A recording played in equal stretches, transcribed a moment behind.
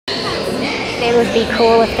it would be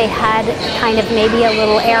cool if they had kind of maybe a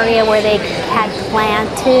little area where they had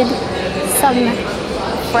planted some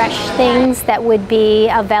fresh things that would be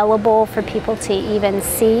available for people to even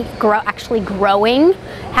see, actually growing,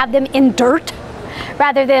 have them in dirt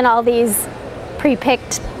rather than all these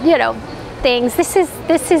pre-picked, you know, things. This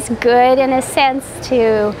is good in a sense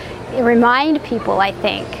to remind people, I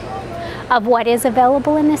think, of what is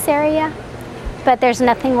available in this area. But there's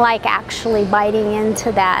nothing like actually biting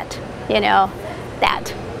into that, you know,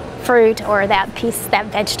 that fruit or that piece, that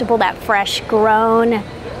vegetable, that fresh grown,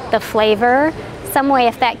 the flavor. Some way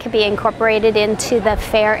if that could be incorporated into the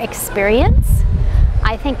fair experience,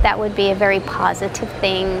 I think that would be a very positive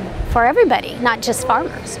thing for everybody, not just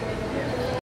farmers.